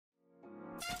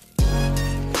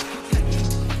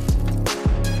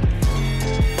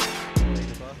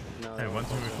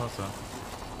closer.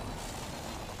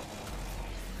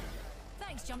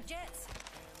 Thanks, jump jets.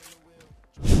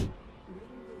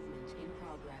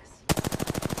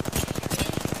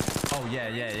 Oh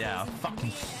yeah. I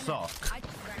fucking suck.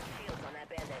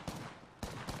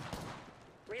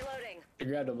 Reloading. You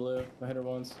grabbed a blue. I hit her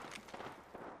once.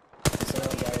 There's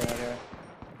another guy right here.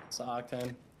 It's an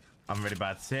Octane. I'm really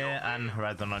bad. Here and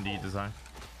Horizon on the design.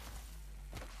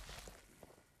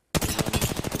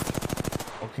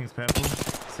 Oh, King's purple.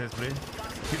 Says blue.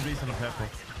 Two blues on the purple.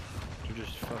 You're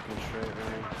just fucking straight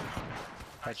running.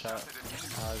 Headshot.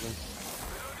 Horizon.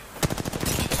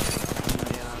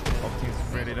 Oh, King's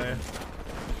really low.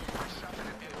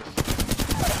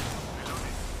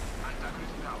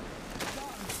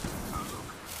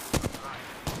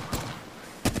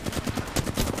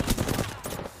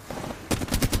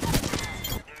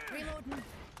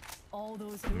 All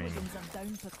those hooligans are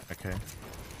down for. Okay.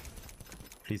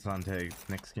 Please land here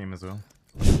next game as well.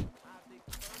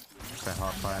 They're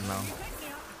hard fire now.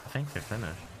 I think they're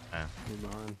finished. Yeah.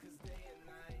 Come on.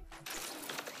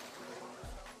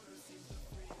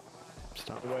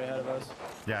 Stop. Way ahead of us.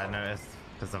 Yeah, I noticed.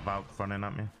 There's a Valk running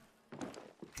at me.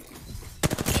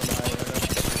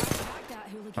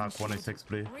 Valk 106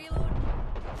 blue.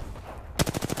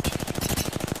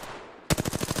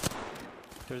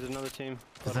 There's another team.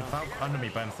 There's a Valk under me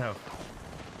by himself.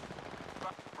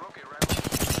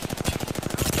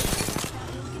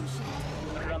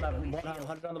 100 on that bloodhound.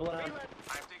 100 on the bloodhound.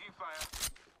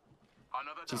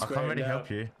 I can't really help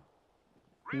you.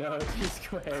 No, he's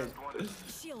squared.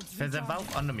 There's a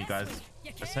Valk under me, guys.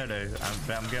 A solo.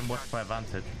 I'm getting watched by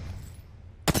advantage.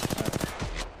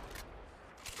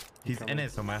 He's in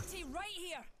it somewhere. Right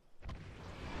here.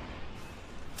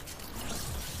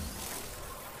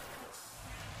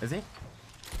 Is he? I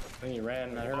think he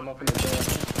ran. I heard him up in the door.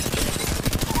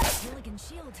 Hooligan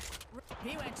shield.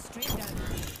 He went straight down.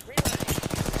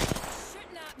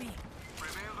 Shooting at me.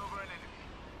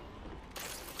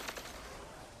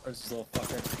 Where's this little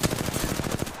fucker?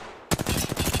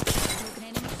 Broken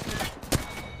enemy shield.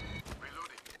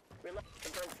 Reload.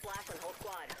 Confirm splash on whole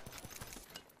squad.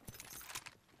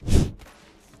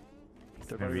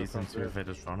 There's no reason to if they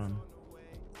just run him.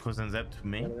 Cousin Zep to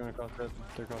me. Yeah, they're gonna cross it.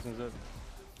 They're crossing zip.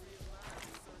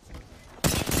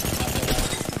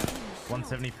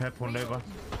 170 purple Nova.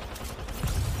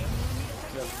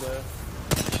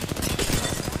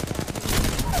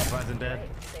 Rising dead.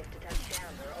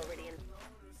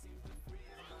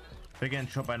 They're getting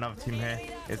shot by another team here.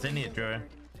 Is any it, Joe?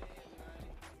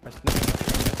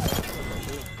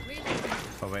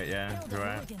 Oh wait, yeah, you're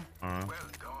right.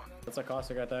 That's a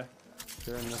caustic right there.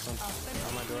 You're in this one.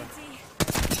 On my door.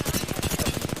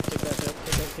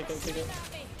 Take it.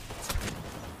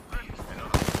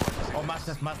 Oh,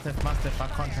 mastiff, I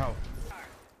can't tell.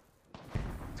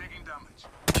 Taking damage.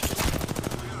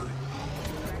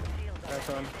 Crash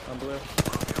on blue.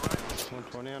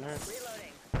 120 on her.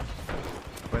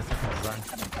 Where's the design?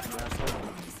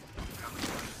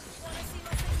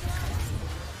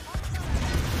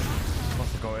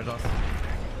 What's the goal with us?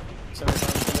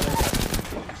 75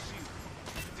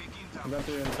 I'm going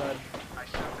through inside.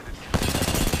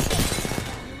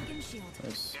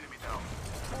 Nice.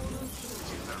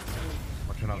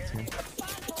 Watch another team.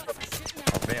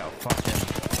 Oh, they are fucking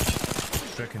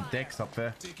stricken dicks up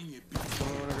there.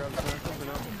 Someone wanna grab the circle or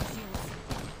no?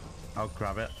 I'll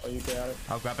grab it. Oh, you got it.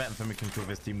 I'll grab it and then we can kill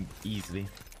this team easily.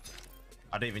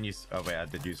 I didn't even use. Oh wait, I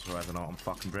did use Horizon. I'm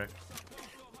fucking brick.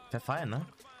 They're fighting now.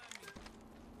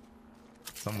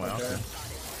 Somewhere out there.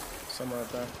 Somewhere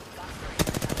up there.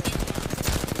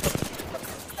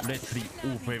 Literally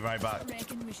all the way right back.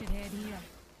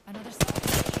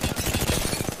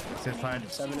 Sit side.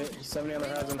 70 on the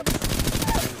horizon.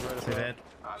 Sit dead.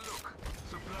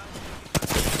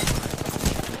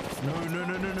 No.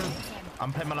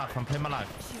 I'm playing my life.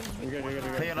 You're good.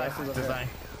 Play your life. Design.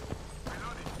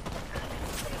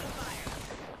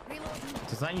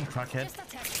 Design, you crackhead.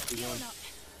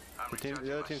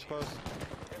 The other team's close.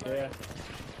 Yeah.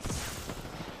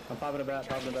 I'm popping a bat.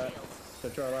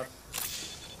 They're to our left.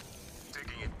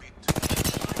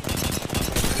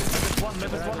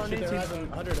 There's one on each team.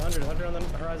 100 on the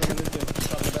horizon on this team.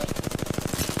 Popping a bat.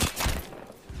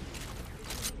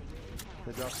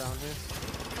 They drop down here.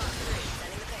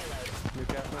 New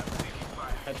cap.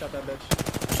 Headshot that bitch.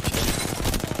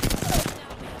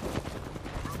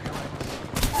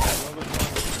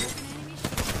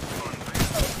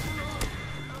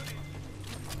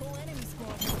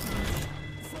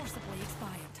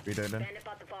 Reload them. Bandit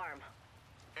bought the farm.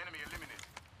 Enemy eliminated.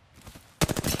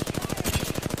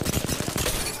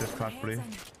 Just crack blue. A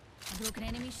broken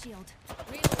enemy shield.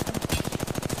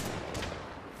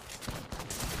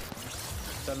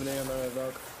 70 on the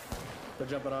Evoke. They're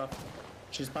jumping off.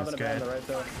 She's popping a Scared. band right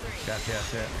though. Gotcha,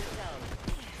 that's it.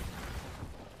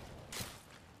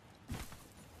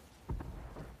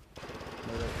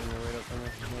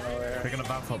 They're gonna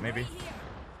bounce up, maybe.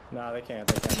 Nah, they can't.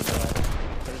 They can't.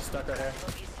 They're just stuck right here.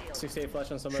 68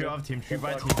 flash on somebody. Shoot off team, shoot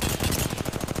by team. Just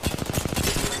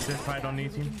fight on new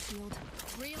team. Shield.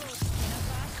 Reload.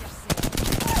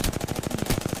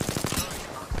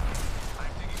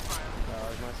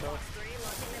 Myself.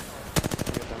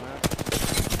 Get them out.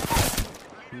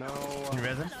 No. Can you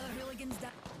resin? Another hooligan's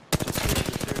down.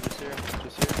 Just here.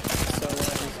 He's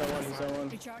so one.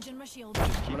 Recharging my shield.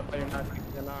 I'm gonna play your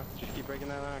knock. Just keep breaking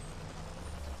that knock.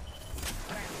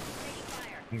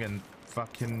 I'm getting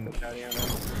fucking.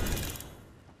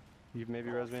 You maybe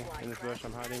res me in this bush.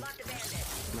 I'm hiding.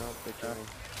 Nope, they killed me.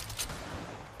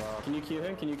 Fuck. Can you queue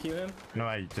him? Can you queue him? No,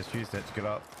 I just used it to get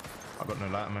up. I got no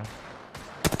light on me.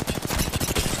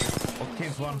 Oh,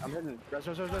 team's one. I'm hitting. Res.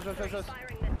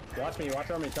 Watch me. Watch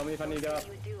on me. Tell me if I need to go up.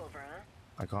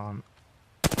 I can't.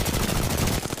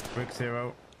 Brick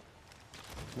 0.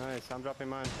 Nice. I'm dropping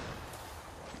mine.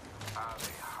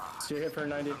 So you're hit for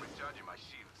 90. Recharging my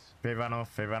shields. They ran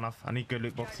off. They ran off. I need good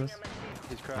loot boxes.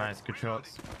 He's cracked. Nice, good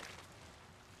shots.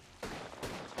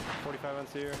 45 on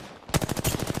seer.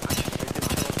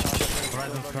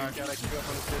 Horizon's cracked.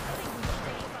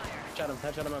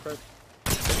 Headshot him at first.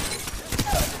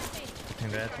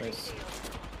 Team dead. Nice.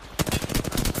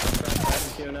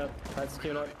 Tide's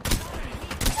queuing up.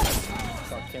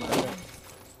 Fuck, can't touch him.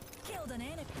 Killed an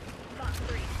enemy. Fox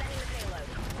 3, sending the payload.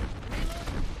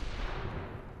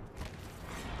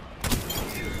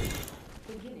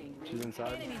 She's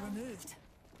inside. Enemy removed.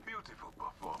 Beautiful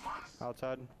performance.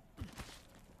 Outside.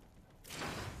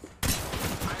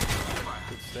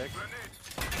 Good stick.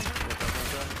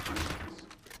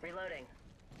 Reloading.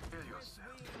 Heal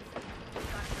yourself.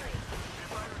 Fox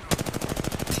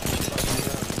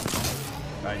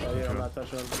 3. Right, Oh yeah, I'm control. not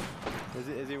touching him.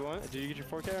 Is he one? Did you get your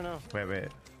 4K or no? Wait.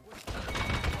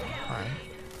 Alright.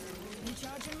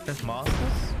 Recharging my There's masters?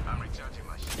 I'm recharging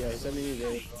my shields. Yeah, he said he needed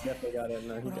it. He definitely got it.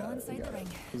 No, he We're all got it. He inside got the it. ring.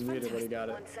 He's muted, but he got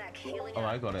it. One sec. Healing Oh, up.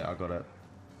 I got it.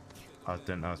 I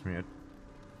didn't know I was muted.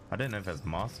 I didn't know if there's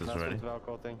masters That's already. the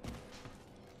Valkyrie thing.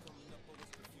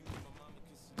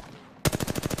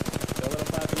 Go a little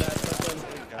faster than that. Touch him.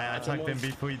 I attacked him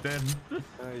before he did. Oh,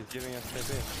 he's giving us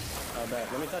TP. Oh, bad.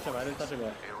 Let me touch him. I didn't touch him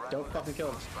yet. Don't fucking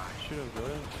kill him. Shoot him,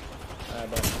 Jordan. Alright,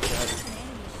 bud. Go ahead.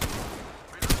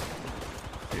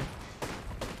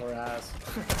 Or ass.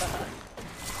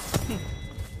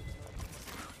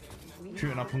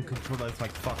 Shooting up on controller, it's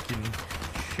like fucking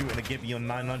shooting a Gibby on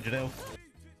 900 health.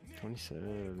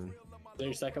 27. Is that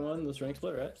your second one? This rank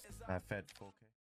split, right? I fed 4K.